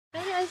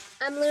guys,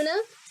 I'm Luna,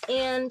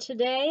 and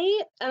today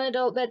on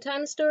Adult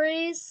Bedtime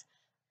Stories,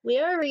 we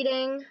are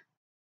reading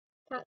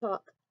Cat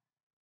Talk.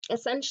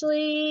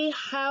 Essentially,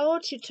 how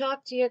to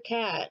talk to your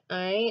cat,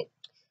 alright?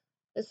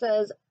 It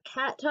says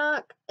Cat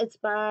Talk. It's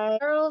by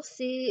Carol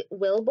C.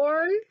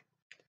 Wilborn,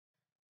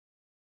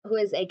 who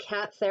is a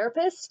cat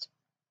therapist.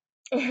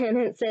 And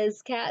it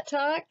says Cat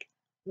Talk,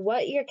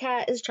 what your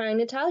cat is trying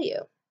to tell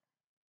you.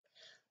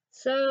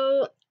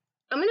 So,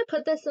 I'm going to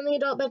put this in the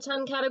adult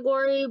bedtime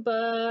category,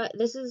 but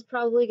this is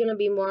probably going to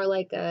be more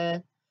like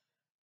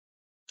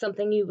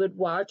something you would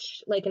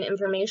watch, like an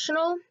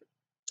informational.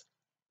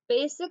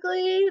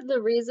 Basically,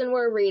 the reason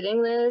we're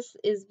reading this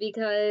is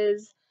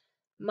because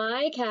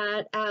my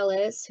cat,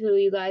 Alice, who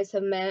you guys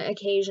have met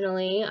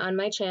occasionally on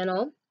my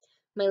channel,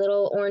 my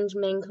little orange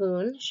Maine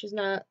Coon, she's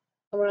not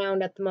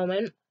around at the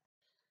moment,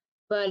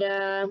 but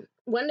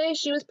one day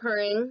she was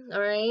purring,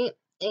 alright,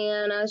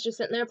 and I was just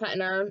sitting there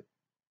petting her,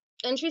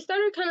 and she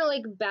started kind of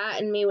like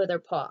batting me with her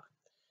paw.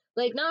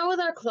 Like, not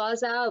with her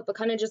claws out, but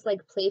kind of just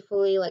like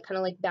playfully, like kind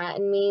of like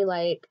batting me,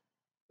 like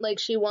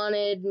she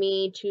wanted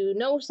me to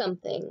know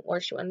something, or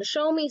she wanted to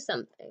show me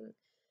something.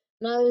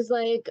 And I was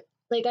like,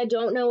 I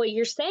don't know what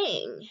you're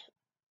saying.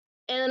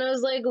 And I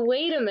was like,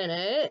 wait a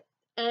minute.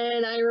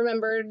 And I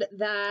remembered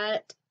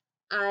that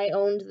I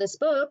owned this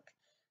book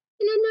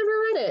and I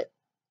never read it.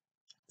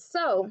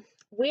 So,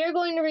 we are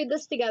going to read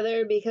this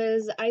together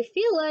because I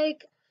feel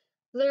like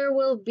there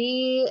will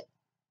be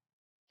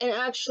an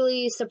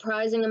actually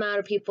surprising amount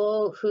of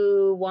people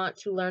who want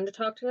to learn to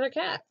talk to their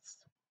cats.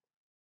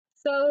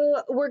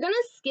 So we're going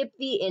to skip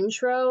the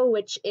intro,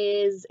 which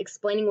is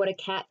explaining what a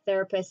cat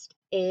therapist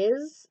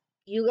is.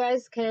 You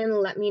guys can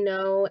let me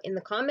know in the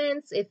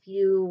comments if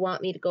you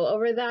want me to go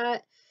over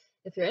that,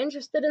 if you're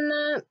interested in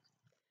that.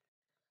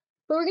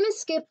 But we're going to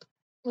skip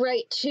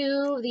right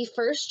to the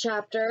first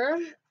chapter.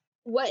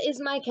 What is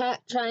my cat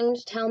trying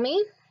to tell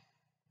me?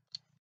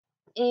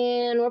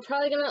 And we're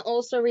probably going to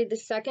also read the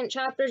second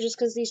chapter just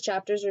because these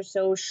chapters are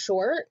so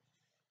short.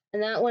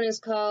 And that one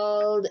is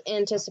called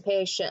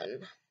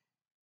Anticipation.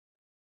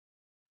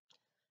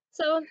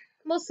 So,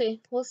 we'll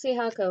see. We'll see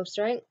how it goes,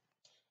 right?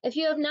 If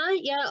you have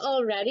not yet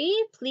already,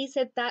 please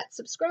hit that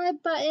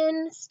subscribe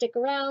button. Stick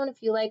around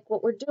if you like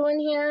what we're doing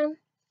here.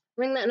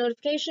 Ring that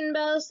notification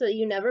bell so that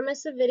you never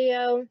miss a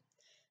video.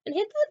 And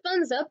hit that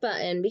thumbs up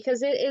button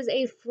because it is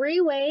a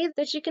free way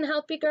that you can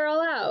help your girl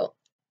out.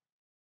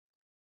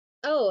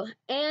 Oh,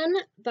 and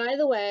by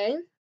the way,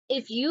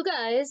 if you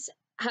guys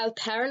have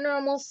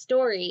paranormal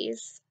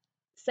stories,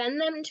 send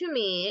them to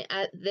me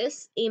at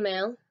this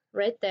email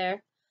right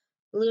there,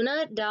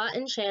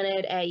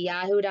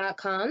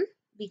 luna.enchanted@yahoo.com,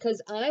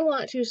 because I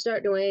want to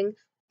start doing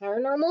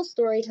paranormal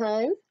story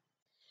time.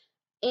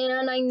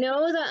 And I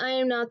know that I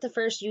am not the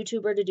first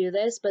YouTuber to do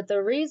this, but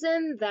the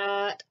reason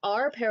that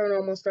our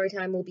paranormal story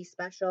time will be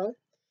special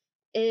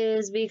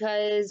is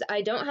because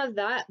I don't have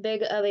that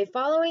big of a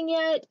following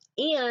yet,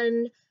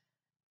 and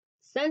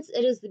since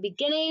it is the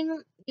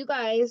beginning, you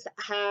guys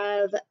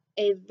have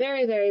a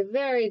very, very,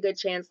 very good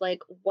chance,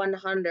 like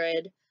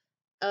 100,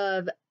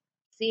 of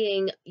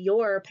seeing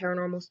your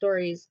paranormal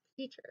stories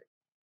featured.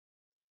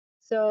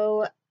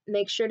 So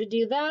make sure to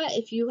do that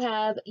if you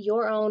have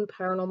your own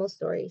paranormal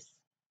stories.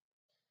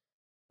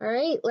 All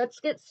right, let's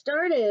get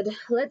started.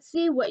 Let's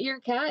see what your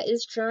cat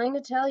is trying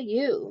to tell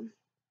you.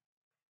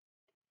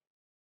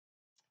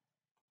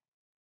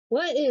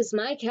 What is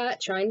my cat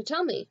trying to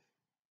tell me?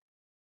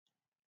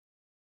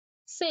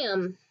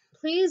 Sam,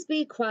 please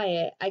be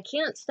quiet. I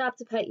can't stop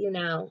to pet you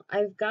now.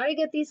 I've got to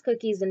get these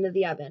cookies into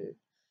the oven,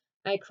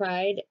 I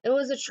cried. It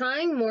was a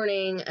trying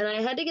morning, and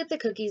I had to get the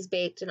cookies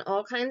baked and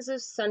all kinds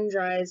of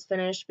sun-dries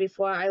finished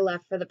before I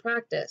left for the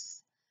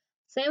practice.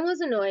 Sam was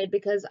annoyed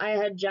because I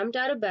had jumped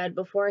out of bed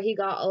before he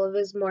got all of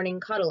his morning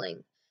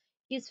cuddling.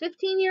 He's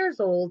 15 years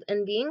old,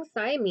 and being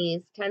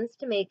Siamese tends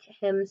to make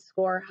him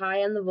score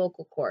high on the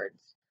vocal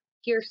cords.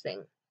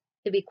 Piercing,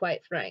 to be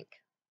quite frank.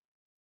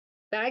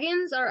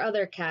 Baggins, our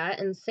other cat,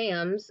 and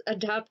Sam's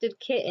adopted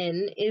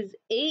kitten, is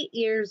 8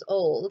 years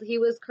old. He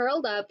was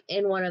curled up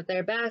in one of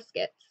their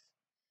baskets.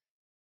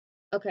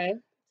 Okay,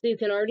 so you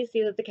can already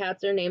see that the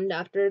cats are named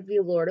after the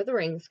Lord of the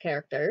Rings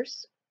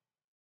characters.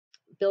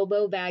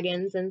 Bilbo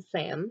Baggins and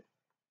Sam.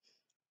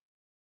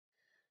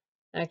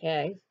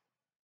 Okay.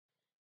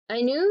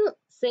 I knew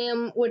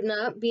Sam would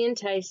not be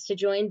enticed to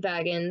join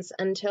Baggins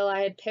until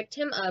I had picked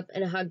him up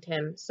and hugged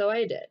him, so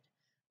I did.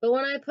 But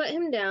when I put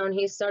him down,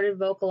 he started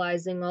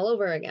vocalizing all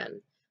over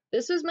again.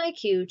 This was my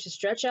cue to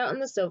stretch out on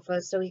the sofa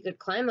so he could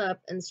climb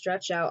up and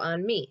stretch out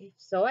on me.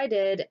 So I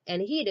did,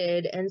 and he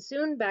did, and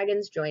soon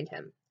Baggins joined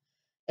him.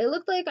 It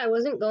looked like I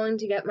wasn't going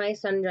to get my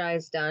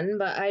sun-dries done,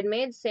 but I'd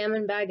made Sam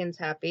and Baggins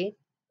happy.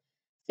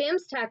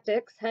 Sam's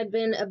tactics had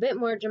been a bit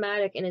more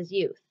dramatic in his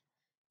youth.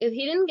 If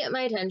he didn't get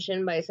my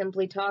attention by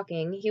simply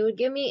talking, he would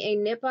give me a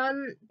nip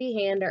on the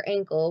hand or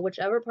ankle,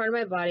 whichever part of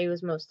my body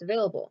was most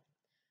available.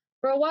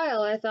 For a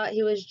while, I thought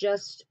he was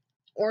just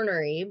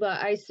ornery,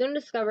 but I soon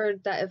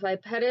discovered that if I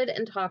petted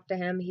and talked to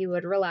him, he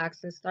would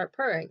relax and start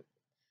purring.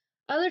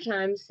 Other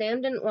times,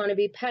 Sam didn't want to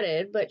be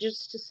petted, but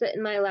just to sit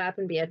in my lap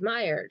and be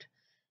admired.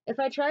 If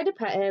I tried to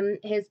pet him,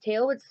 his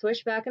tail would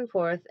swish back and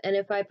forth, and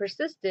if I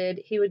persisted,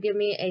 he would give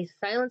me a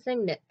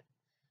silencing nip.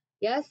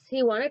 Yes,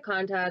 he wanted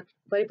contact,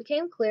 but it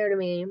became clear to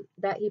me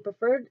that he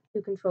preferred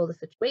to control the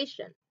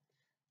situation,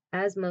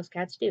 as most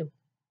cats do,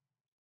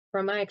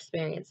 from my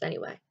experience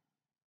anyway.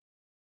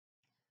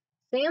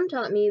 Sam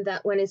taught me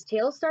that when his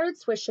tail started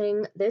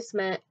swishing, this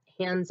meant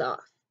hands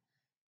off.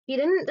 He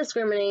didn't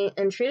discriminate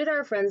and treated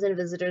our friends and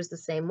visitors the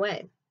same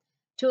way.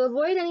 To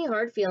avoid any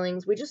hard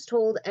feelings, we just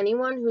told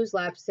anyone whose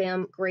lap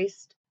Sam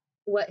graced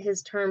what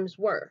his terms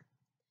were.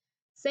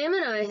 Sam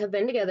and I have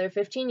been together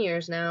 15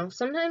 years now.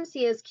 Sometimes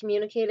he has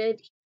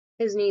communicated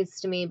his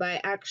needs to me by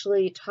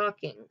actually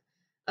talking,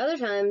 other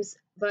times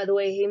by the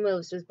way he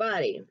moves his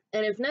body,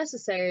 and if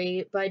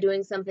necessary, by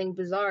doing something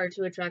bizarre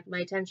to attract my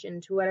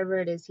attention to whatever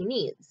it is he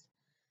needs.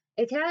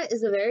 A cat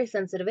is a very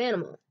sensitive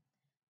animal.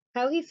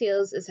 How he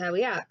feels is how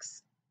he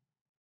acts.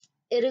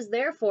 It is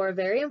therefore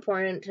very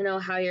important to know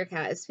how your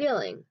cat is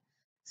feeling.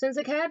 Since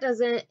a cat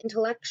doesn't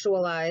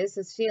intellectualize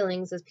his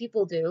feelings as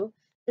people do,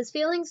 his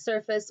feelings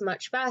surface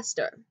much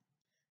faster.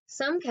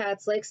 Some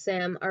cats, like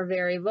Sam, are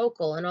very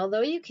vocal, and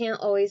although you can't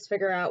always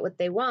figure out what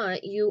they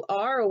want, you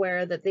are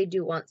aware that they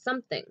do want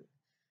something.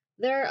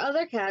 There are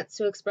other cats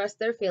who express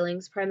their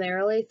feelings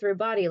primarily through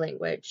body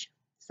language,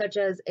 such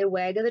as a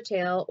wag of the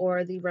tail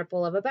or the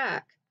ripple of a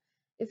back.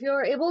 If you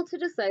are able to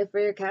decipher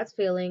your cat's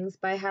feelings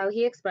by how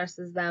he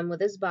expresses them with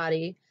his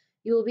body,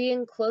 you will be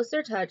in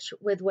closer touch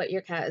with what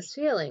your cat is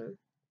feeling.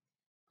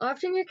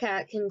 Often your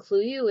cat can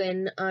clue you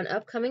in on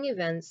upcoming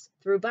events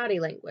through body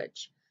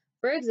language.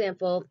 For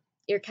example,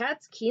 your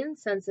cat's keen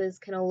senses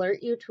can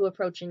alert you to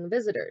approaching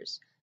visitors,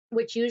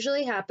 which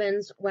usually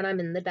happens when I'm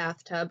in the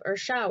bathtub or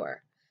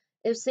shower.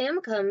 If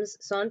Sam comes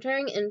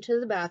sauntering into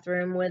the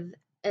bathroom with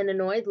an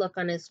annoyed look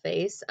on his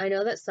face, I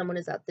know that someone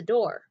is at the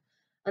door.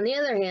 On the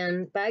other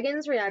hand,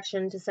 Baggins'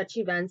 reaction to such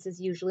events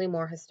is usually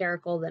more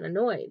hysterical than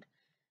annoyed.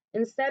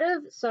 Instead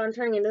of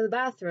sauntering into the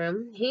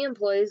bathroom, he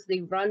employs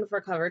the run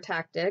for cover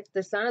tactic.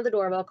 The sound of the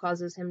doorbell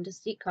causes him to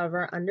seek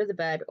cover under the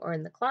bed or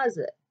in the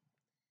closet.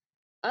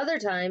 Other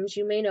times,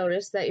 you may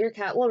notice that your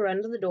cat will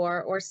run to the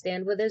door or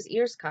stand with his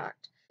ears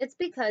cocked. It's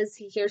because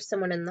he hears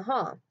someone in the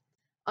hall.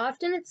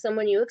 Often it's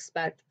someone you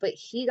expect, but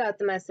he got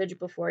the message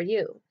before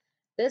you.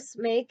 This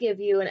may give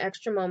you an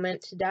extra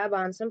moment to dab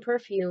on some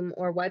perfume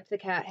or wipe the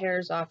cat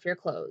hairs off your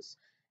clothes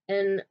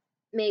and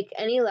make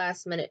any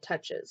last-minute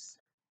touches.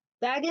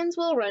 Baggins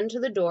will run to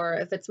the door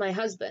if it's my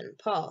husband,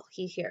 Paul,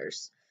 he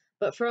hears.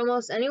 But for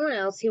almost anyone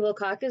else, he will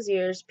cock his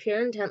ears,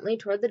 peer intently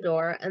toward the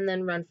door, and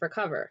then run for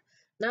cover.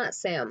 Not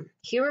Sam.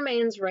 He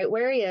remains right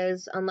where he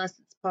is, unless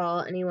it's Paul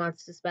and he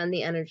wants to spend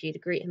the energy to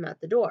greet him at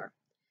the door.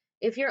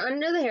 If you're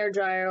under the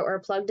hairdryer or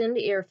plugged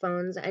into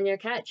earphones and your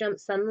cat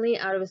jumps suddenly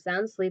out of a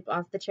sound sleep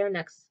off the chair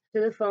next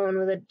to the phone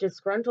with a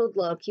disgruntled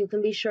look, you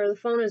can be sure the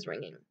phone is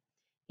ringing.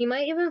 He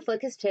might even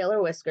flick his tail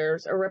or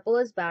whiskers or ripple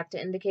his back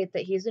to indicate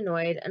that he's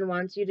annoyed and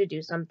wants you to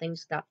do something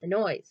to stop the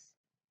noise.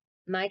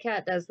 My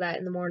cat does that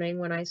in the morning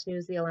when I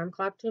snooze the alarm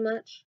clock too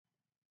much.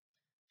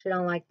 She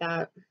don't like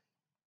that.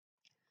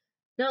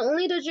 Not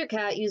only does your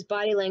cat use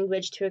body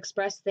language to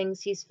express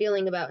things he's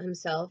feeling about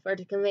himself or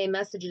to convey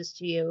messages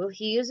to you,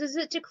 he uses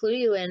it to clue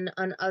you in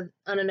on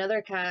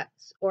another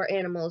cat's or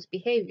animal's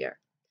behavior.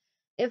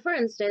 If, for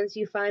instance,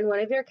 you find one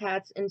of your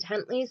cats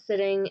intently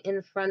sitting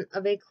in front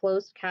of a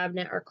closed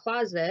cabinet or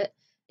closet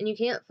and you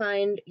can't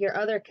find your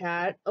other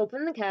cat,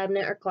 open the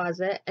cabinet or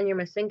closet and your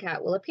missing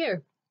cat will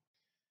appear.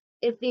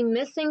 If the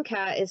missing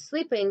cat is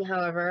sleeping,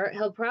 however,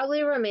 he'll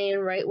probably remain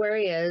right where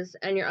he is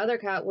and your other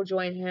cat will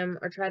join him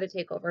or try to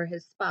take over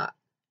his spot.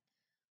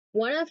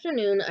 One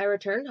afternoon, I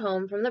returned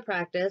home from the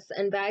practice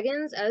and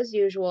Baggins, as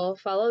usual,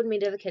 followed me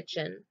to the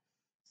kitchen.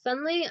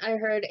 Suddenly, I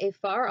heard a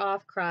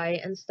far-off cry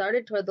and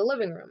started toward the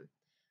living room.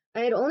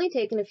 I had only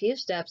taken a few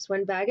steps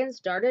when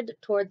Baggins darted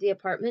toward the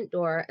apartment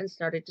door and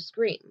started to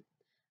scream.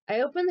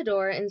 I opened the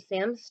door and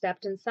Sam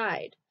stepped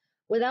inside.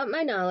 Without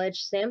my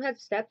knowledge, Sam had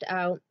stepped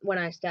out when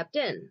I stepped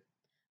in.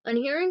 On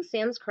hearing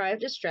Sam's cry of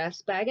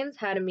distress, Baggins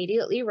had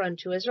immediately run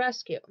to his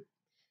rescue.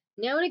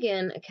 Now and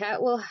again, a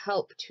cat will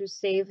help to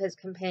save his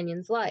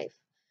companion's life.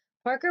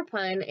 Parker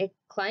Pine, a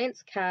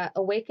client's cat,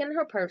 awakened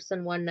her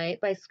person one night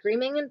by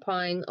screaming and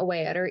pawing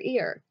away at her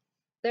ear.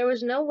 There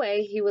was no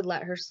way he would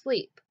let her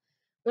sleep.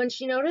 When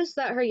she noticed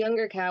that her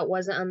younger cat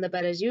wasn't on the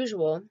bed as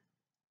usual,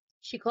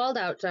 she called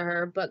out to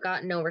her but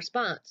got no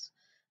response.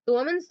 The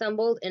woman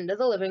stumbled into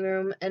the living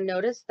room and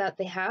noticed that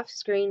the half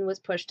screen was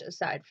pushed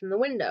aside from the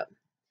window.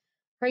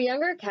 Her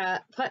younger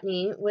cat,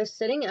 Putney, was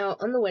sitting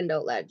out on the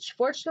window ledge.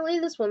 Fortunately,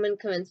 this woman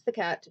convinced the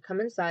cat to come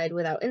inside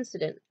without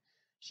incident.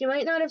 She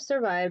might not have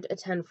survived a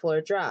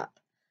 10-floor drop.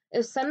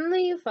 If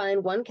suddenly you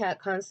find one cat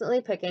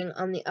constantly picking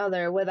on the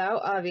other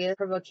without obvious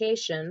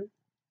provocation,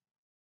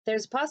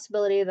 there's a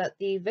possibility that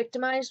the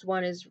victimized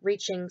one is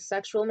reaching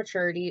sexual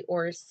maturity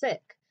or is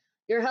sick.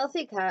 Your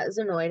healthy cat is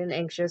annoyed and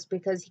anxious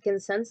because he can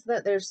sense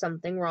that there's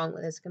something wrong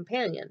with his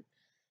companion.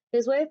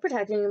 His way of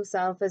protecting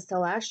himself is to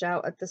lash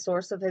out at the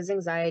source of his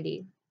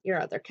anxiety, your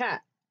other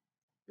cat.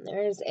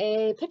 There's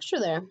a picture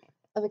there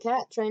of a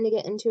cat trying to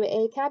get into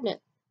a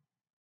cabinet.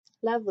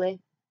 Lovely.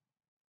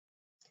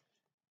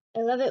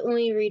 I love it when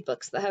we read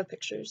books that have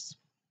pictures.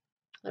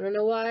 I don't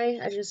know why,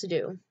 I just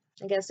do.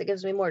 I guess it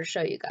gives me more to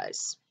show you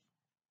guys.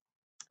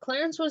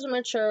 Clarence was a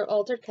mature,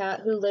 altered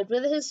cat who lived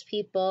with his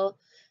people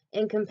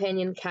and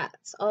companion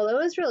cats.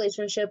 Although his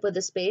relationship with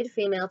the spayed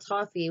female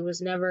Toffee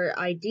was never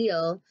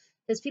ideal,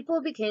 his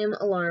people became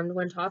alarmed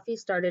when Toffee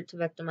started to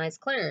victimize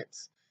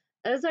Clarence.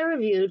 As I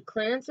reviewed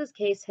Clarence's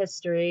case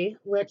history,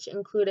 which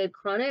included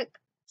chronic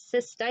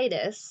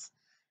cystitis,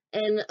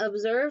 and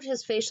observed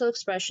his facial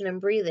expression and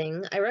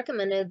breathing, I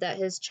recommended that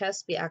his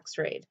chest be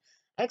x-rayed.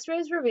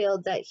 X-rays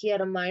revealed that he had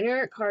a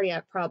minor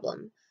cardiac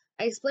problem.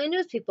 I explained to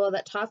his people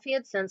that Toffee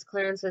had sensed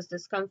Clarence's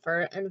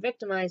discomfort and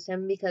victimized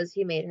him because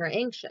he made her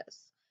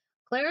anxious.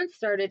 Clarence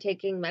started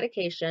taking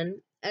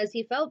medication. As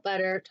he felt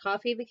better,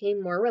 Toffee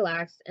became more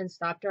relaxed and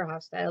stopped her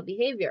hostile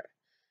behavior.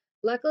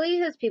 Luckily,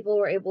 his people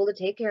were able to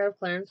take care of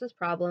Clarence's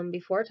problem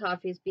before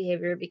Toffee's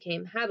behavior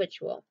became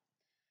habitual.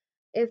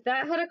 If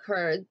that had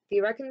occurred,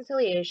 the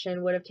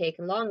reconciliation would have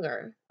taken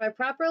longer. By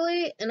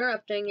properly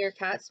interrupting your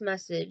cat's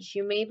message,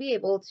 you may be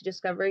able to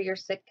discover your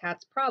sick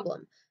cat's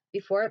problem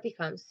before it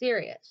becomes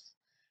serious.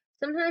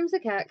 Sometimes a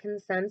cat can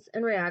sense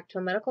and react to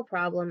a medical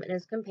problem in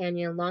his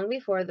companion long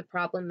before the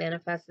problem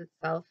manifests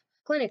itself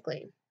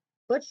clinically.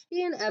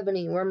 Butchie and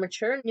Ebony were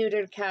mature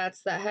neutered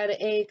cats that had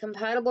a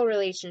compatible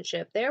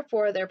relationship.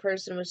 Therefore, their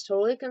person was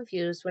totally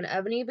confused when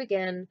Ebony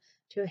began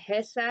to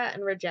hiss at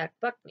and reject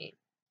Buckney.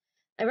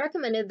 I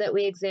recommended that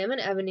we examine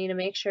Ebony to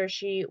make sure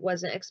she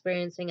wasn't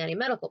experiencing any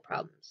medical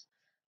problems.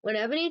 When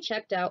Ebony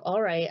checked out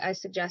all right, I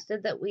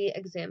suggested that we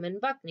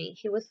examine Buckney.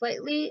 He was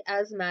slightly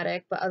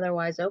asthmatic, but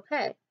otherwise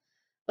okay.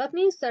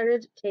 Buckney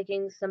started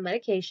taking some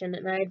medication,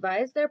 and I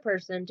advised their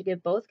person to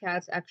give both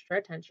cats extra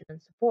attention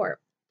and support.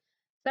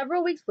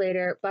 Several weeks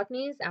later,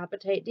 Buckney's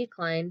appetite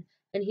declined,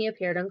 and he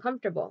appeared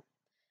uncomfortable.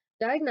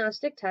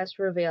 Diagnostic tests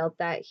revealed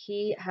that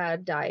he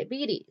had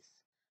diabetes.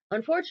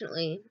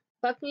 Unfortunately,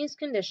 Buckney's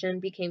condition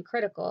became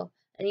critical,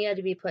 and he had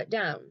to be put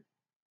down.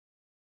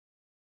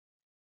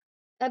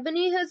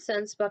 Ebony had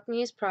sensed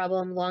Buckney's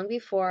problem long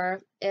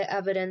before it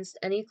evidenced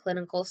any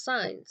clinical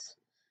signs.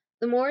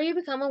 The more you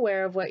become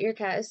aware of what your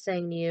cat is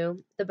saying to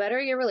you, the better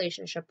your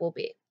relationship will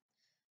be.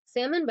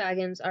 Sam and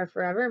Baggins are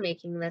forever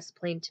making this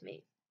plain to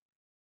me.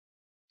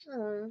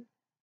 Aww.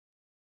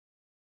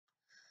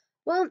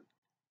 Well,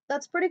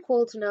 that's pretty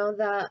cool to know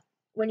that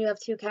when you have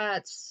two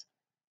cats,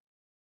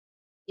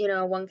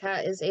 one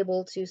cat is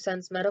able to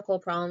sense medical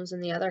problems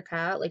in the other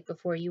cat, like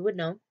before you would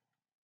know.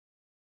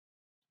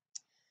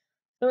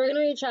 So we're going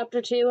to read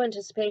chapter 2,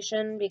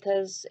 Anticipation,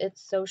 because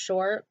it's so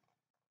short.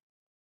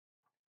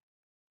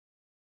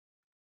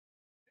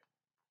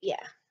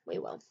 Yeah, we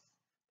will.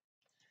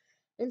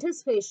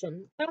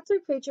 Anticipation. Cats are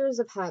creatures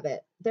of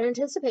habit. Their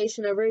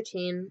anticipation of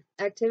routine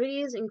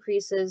activities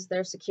increases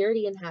their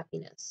security and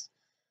happiness.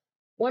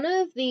 One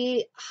of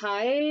the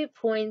high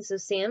points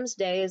of Sam's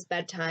day is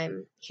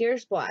bedtime.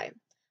 Here's why.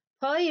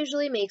 Paul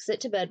usually makes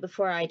it to bed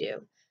before I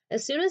do.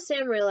 As soon as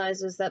Sam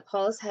realizes that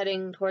Paul is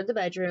heading toward the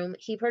bedroom,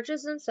 he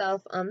perches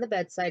himself on the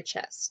bedside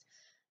chest.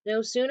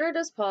 No sooner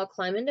does Paul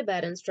climb into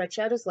bed and stretch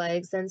out his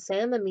legs than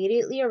Sam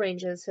immediately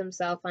arranges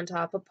himself on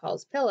top of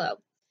Paul's pillow.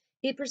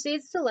 He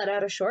proceeds to let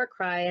out a short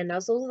cry and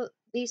nuzzle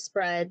the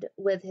spread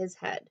with his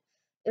head.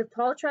 If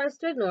Paul tries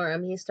to ignore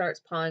him, he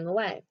starts pawing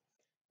away.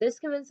 This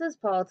convinces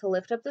Paul to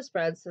lift up the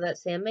spread so that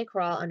Sam may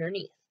crawl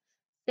underneath.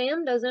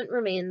 Sam doesn't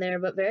remain there,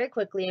 but very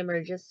quickly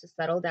emerges to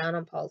settle down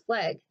on Paul's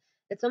leg.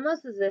 It's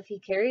almost as if he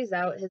carries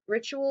out his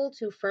ritual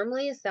to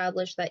firmly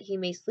establish that he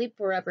may sleep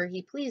wherever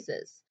he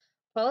pleases.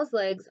 Paul's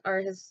legs are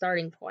his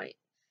starting point.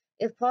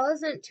 If Paul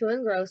isn't too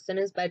engrossed in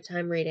his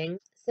bedtime reading,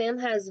 Sam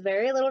has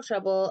very little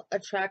trouble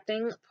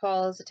attracting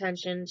Paul's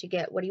attention to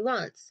get what he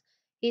wants.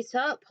 He's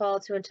taught Paul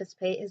to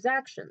anticipate his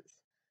actions.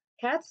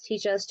 Cats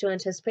teach us to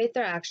anticipate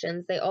their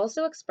actions. They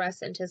also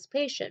express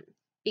anticipation.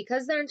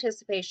 Because their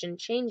anticipation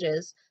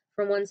changes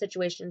from one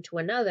situation to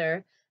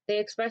another, they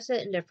express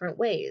it in different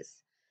ways.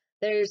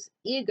 There's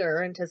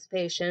eager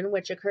anticipation,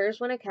 which occurs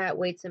when a cat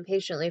waits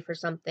impatiently for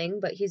something,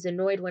 but he's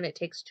annoyed when it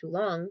takes too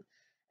long.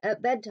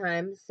 At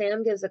bedtime,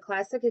 Sam gives a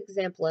classic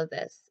example of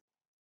this.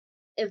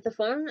 If the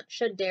phone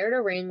should dare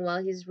to ring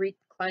while he's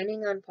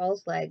reclining on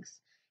Paul's legs,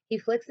 he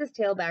flicks his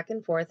tail back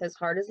and forth as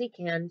hard as he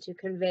can to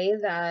convey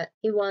that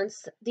he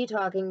wants the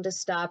talking to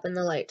stop and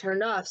the light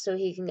turned off so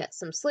he can get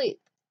some sleep.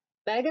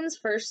 Baggins'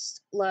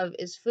 first love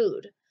is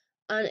food.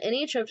 On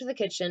any trip to the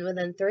kitchen,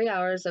 within 3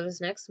 hours of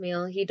his next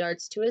meal, he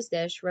darts to his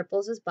dish,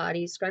 ripples his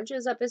body,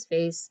 scrunches up his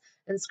face,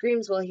 and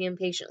screams while he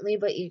impatiently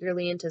but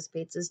eagerly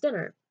anticipates his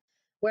dinner.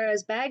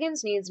 Whereas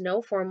Baggins needs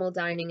no formal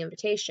dining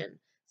invitation,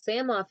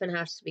 Sam often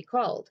has to be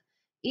called.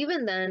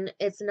 Even then,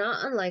 it's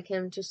not unlike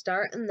him to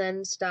start and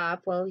then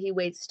stop while he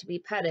waits to be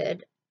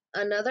petted,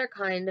 another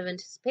kind of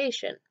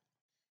anticipation.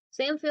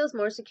 Sam feels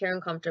more secure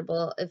and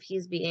comfortable if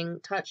he's being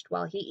touched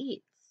while he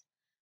eats.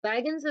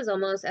 Baggins is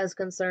almost as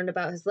concerned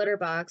about his litter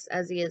box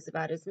as he is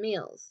about his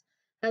meals.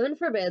 Heaven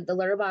forbid the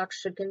litter box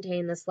should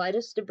contain the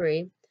slightest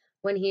debris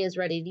when he is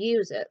ready to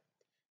use it,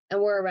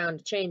 and we're around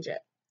to change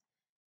it.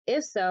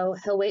 If so,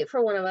 he'll wait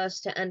for one of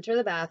us to enter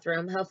the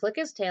bathroom, he'll flick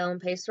his tail and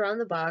pace around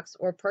the box,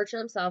 or perch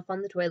himself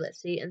on the toilet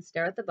seat and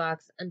stare at the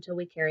box until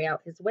we carry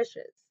out his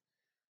wishes.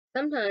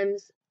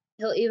 Sometimes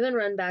he'll even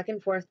run back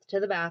and forth to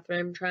the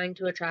bathroom, trying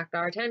to attract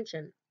our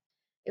attention.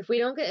 If we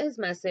don't get his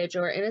message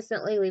or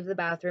innocently leave the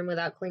bathroom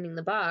without cleaning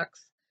the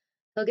box,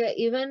 he'll get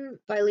even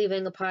by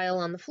leaving a pile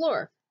on the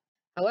floor.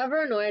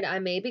 However annoyed I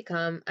may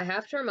become, I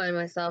have to remind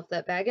myself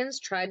that Baggins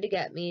tried to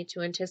get me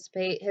to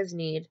anticipate his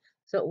need,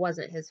 so it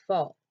wasn't his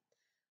fault.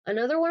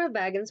 Another one of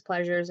Baggins'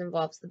 pleasures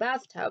involves the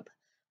bathtub.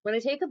 When I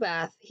take a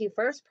bath, he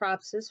first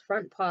props his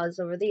front paws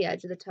over the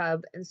edge of the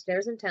tub and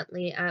stares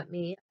intently at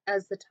me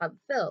as the tub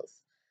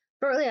fills.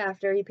 Shortly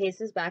after, he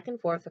paces back and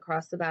forth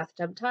across the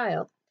bathtub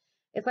tile.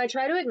 If I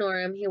try to ignore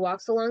him, he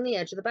walks along the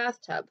edge of the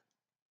bathtub.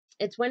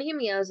 It's when he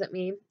meows at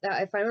me that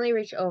I finally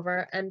reach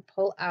over and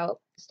pull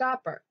out the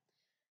stopper.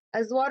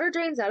 As the water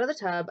drains out of the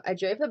tub, I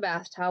drape a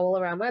bath towel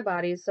around my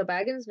body so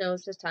Baggins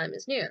knows his time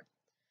is near.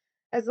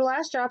 As the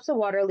last drops of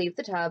water leave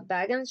the tub,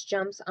 Baggins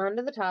jumps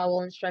onto the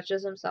towel and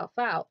stretches himself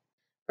out.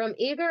 From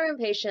eager,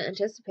 impatient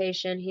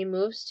anticipation, he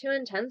moves to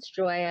intense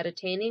joy at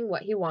attaining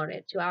what he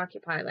wanted, to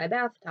occupy my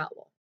bath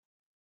towel.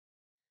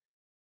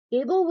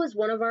 Gable was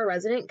one of our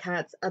resident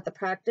cats at the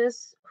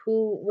practice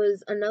who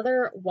was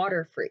another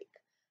water freak.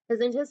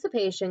 His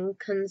anticipation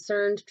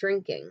concerned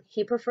drinking.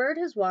 He preferred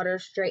his water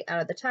straight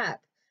out of the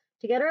tap.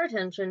 To get our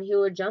attention, he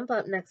would jump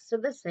up next to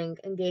the sink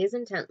and gaze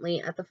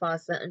intently at the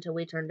faucet until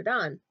we turned it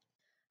on.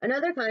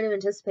 Another kind of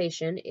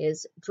anticipation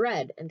is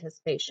dread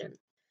anticipation,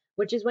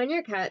 which is when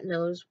your cat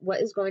knows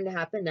what is going to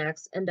happen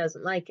next and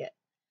doesn't like it.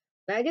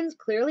 Baggins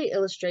clearly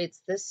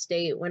illustrates this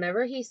state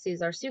whenever he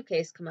sees our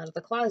suitcase come out of the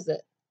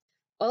closet.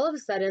 All of a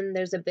sudden,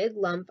 there's a big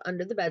lump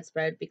under the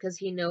bedspread because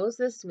he knows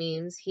this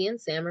means he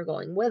and Sam are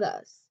going with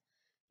us.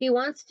 He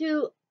wants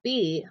to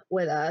be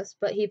with us,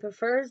 but he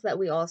prefers that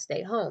we all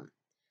stay home.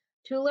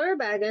 To lure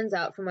Baggins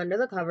out from under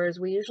the covers,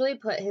 we usually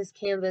put his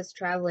canvas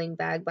traveling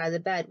bag by the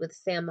bed with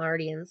Sam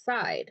already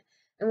inside,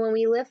 and when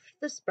we lift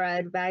the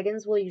spread,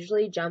 Baggins will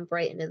usually jump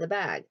right into the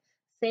bag.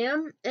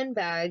 Sam and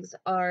Bags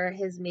are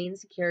his main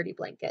security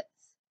blankets.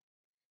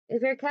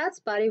 If your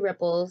cat's body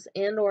ripples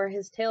and or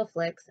his tail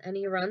flicks and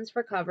he runs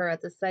for cover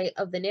at the sight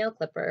of the nail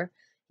clipper,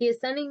 he is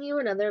sending you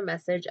another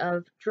message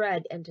of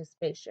dread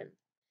anticipation.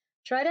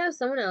 Try to have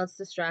someone else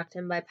distract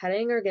him by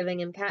petting or giving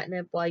him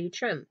catnip while you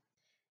trim.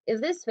 If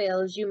this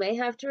fails, you may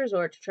have to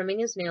resort to trimming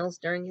his nails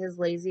during his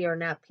lazy or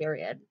nap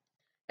period.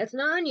 It's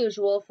not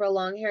unusual for a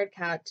long-haired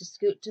cat to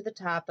scoot to the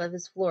top of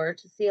his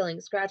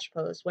floor-to-ceiling scratch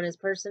post when his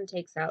person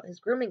takes out his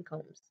grooming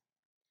combs.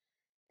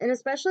 An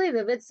especially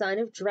vivid sign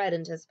of dread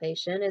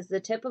anticipation is the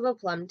tip of a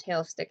plum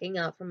tail sticking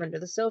out from under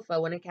the sofa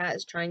when a cat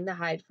is trying to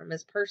hide from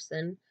his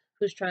person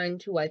who's trying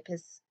to wipe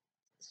his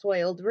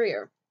soiled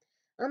rear.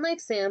 Unlike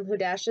Sam, who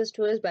dashes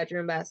to his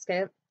bedroom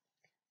basket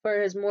for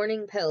his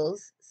morning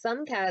pills,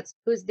 some cats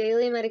whose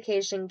daily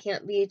medication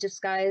can't be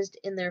disguised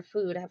in their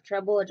food have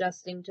trouble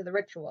adjusting to the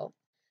ritual.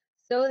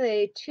 So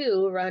they,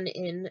 too, run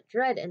in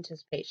dread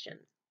anticipation.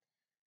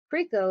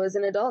 Creeko is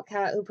an adult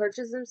cat who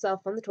perches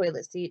himself on the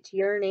toilet seat to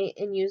urinate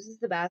and uses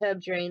the bathtub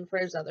drain for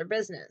his other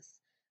business.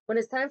 When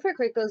it's time for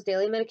Creeko's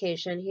daily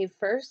medication, he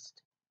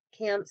first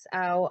camps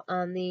out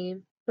on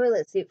the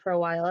toilet seat for a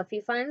while. If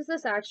he finds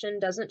this action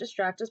doesn't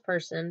distract his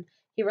person,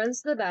 he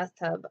runs to the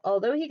bathtub.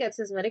 Although he gets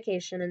his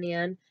medication in the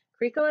end,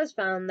 Creeko has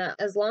found that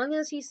as long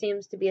as he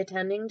seems to be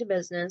attending to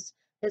business,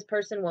 his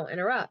person won't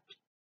interrupt.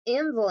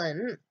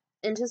 Ambivalent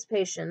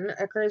anticipation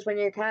occurs when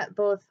your cat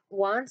both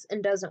wants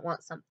and doesn't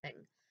want something.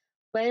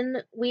 When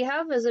we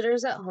have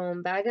visitors at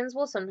home, Baggins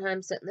will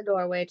sometimes sit in the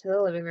doorway to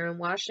the living room,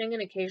 watching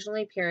and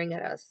occasionally peering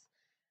at us.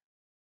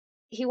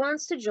 He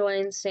wants to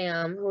join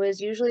Sam, who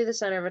is usually the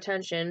center of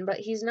attention, but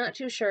he's not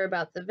too sure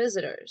about the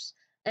visitors.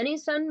 Any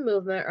sudden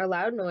movement or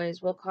loud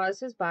noise will cause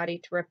his body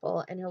to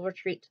ripple, and he'll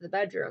retreat to the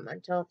bedroom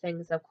until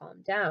things have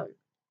calmed down.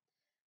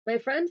 My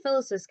friend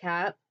Phyllis's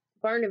cat,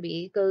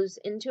 Barnaby, goes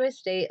into a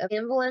state of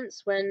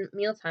ambivalence when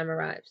mealtime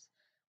arrives.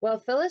 While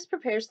Phyllis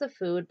prepares the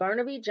food,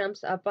 Barnaby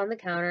jumps up on the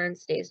counter and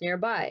stays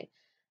nearby.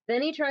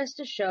 Then he tries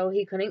to show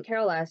he couldn't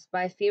care less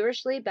by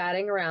feverishly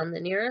batting around the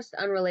nearest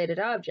unrelated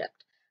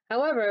object.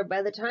 However,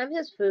 by the time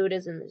his food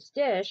is in his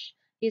dish,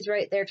 he's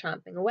right there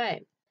chomping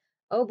away.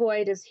 Oh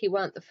boy, does he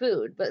want the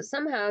food, but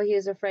somehow he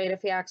is afraid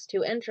if he acts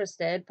too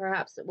interested,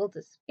 perhaps it will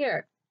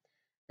disappear.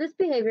 This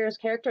behavior is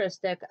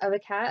characteristic of a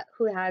cat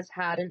who has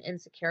had an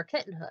insecure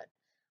kittenhood.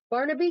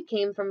 Barnaby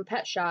came from a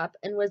pet shop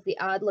and was the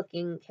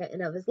odd-looking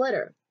kitten of his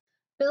litter.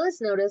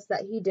 Phyllis noticed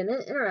that he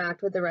didn't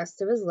interact with the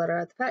rest of his litter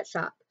at the pet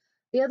shop.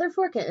 The other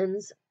 4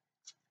 kittens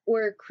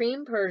were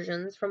cream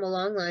Persians from a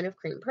long line of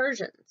cream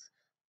Persians.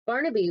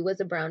 Barnaby was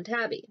a brown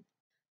tabby.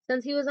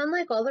 Since he was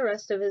unlike all the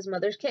rest of his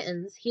mother's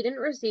kittens, he didn't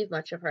receive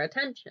much of her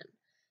attention.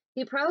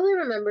 He probably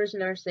remembers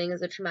nursing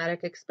as a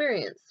traumatic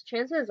experience.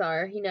 Chances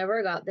are he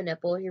never got the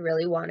nipple he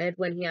really wanted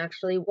when he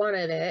actually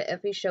wanted it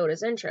if he showed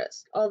his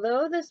interest.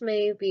 Although this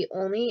may be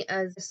only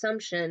an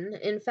assumption,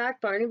 in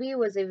fact Barnaby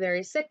was a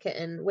very sick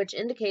kitten, which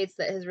indicates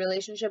that his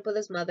relationship with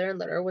his mother and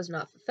litter was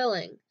not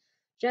fulfilling.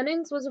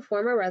 Jennings was a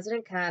former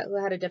resident cat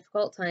who had a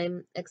difficult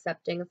time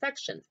accepting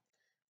affection.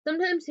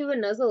 Sometimes he would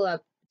nuzzle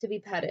up to be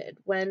petted,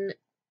 then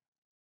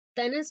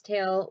his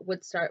tail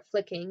would start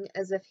flicking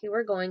as if he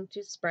were going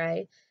to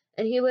spray,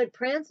 and he would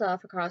prance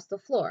off across the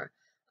floor.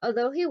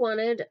 Although he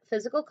wanted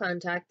physical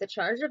contact, the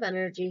charge of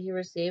energy he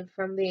received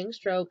from being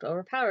stroked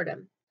overpowered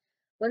him.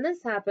 When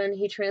this happened,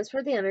 he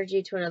transferred the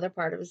energy to another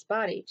part of his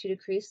body to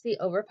decrease the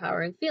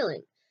overpowering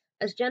feeling.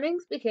 As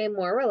Jennings became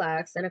more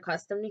relaxed and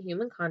accustomed to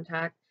human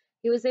contact,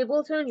 he was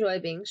able to enjoy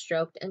being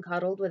stroked and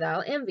cuddled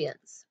without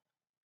ambience.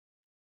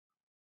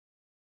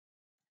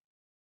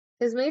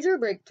 His major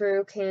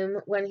breakthrough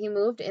came when he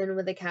moved in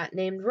with a cat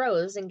named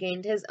Rose and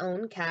gained his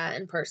own cat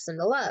and person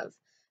to love.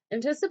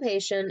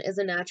 Anticipation is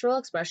a natural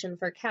expression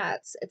for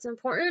cats. It's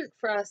important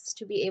for us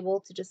to be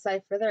able to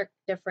decipher their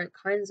different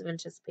kinds of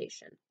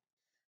anticipation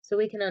so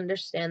we can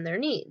understand their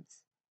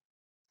needs.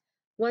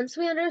 Once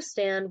we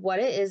understand what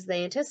it is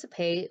they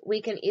anticipate,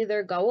 we can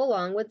either go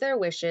along with their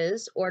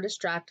wishes or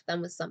distract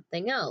them with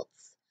something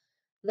else.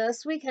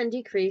 Thus, we can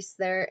decrease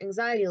their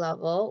anxiety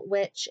level,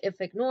 which,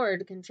 if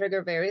ignored, can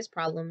trigger various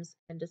problems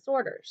and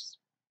disorders.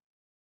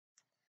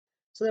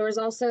 So there was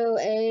also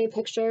a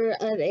picture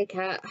of a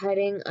cat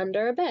hiding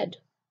under a bed.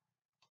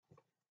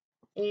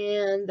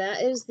 And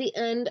that is the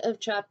end of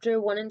chapter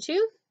 1 and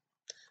 2.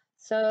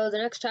 So the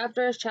next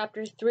chapter is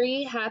chapter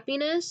 3,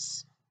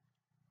 Happiness.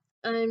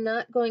 I'm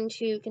not going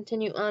to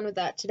continue on with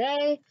that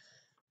today,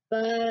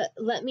 but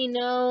let me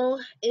know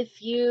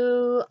if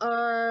you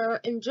are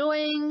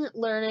enjoying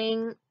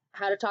learning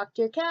how to talk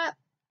to your cat,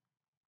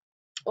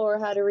 or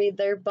how to read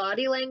their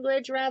body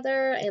language,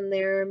 rather, and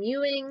their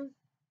mewing.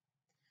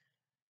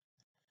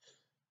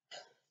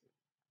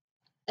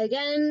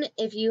 Again,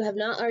 if you have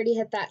not already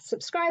hit that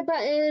subscribe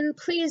button,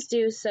 please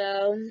do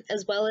so,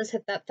 as well as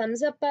hit that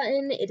thumbs up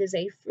button. It is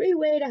a free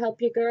way to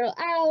help your girl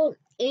out.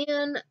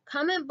 And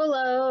comment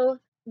below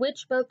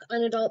which book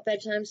on Adult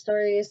Bedtime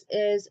Stories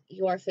is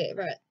your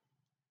favorite.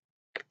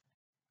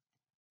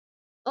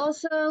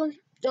 Also,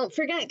 don't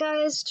forget,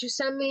 guys, to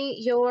send me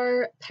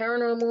your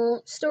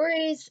paranormal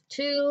stories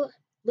to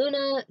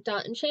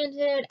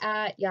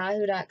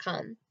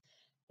luna.enchanted@yahoo.com.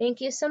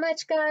 Thank you so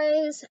much,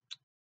 guys.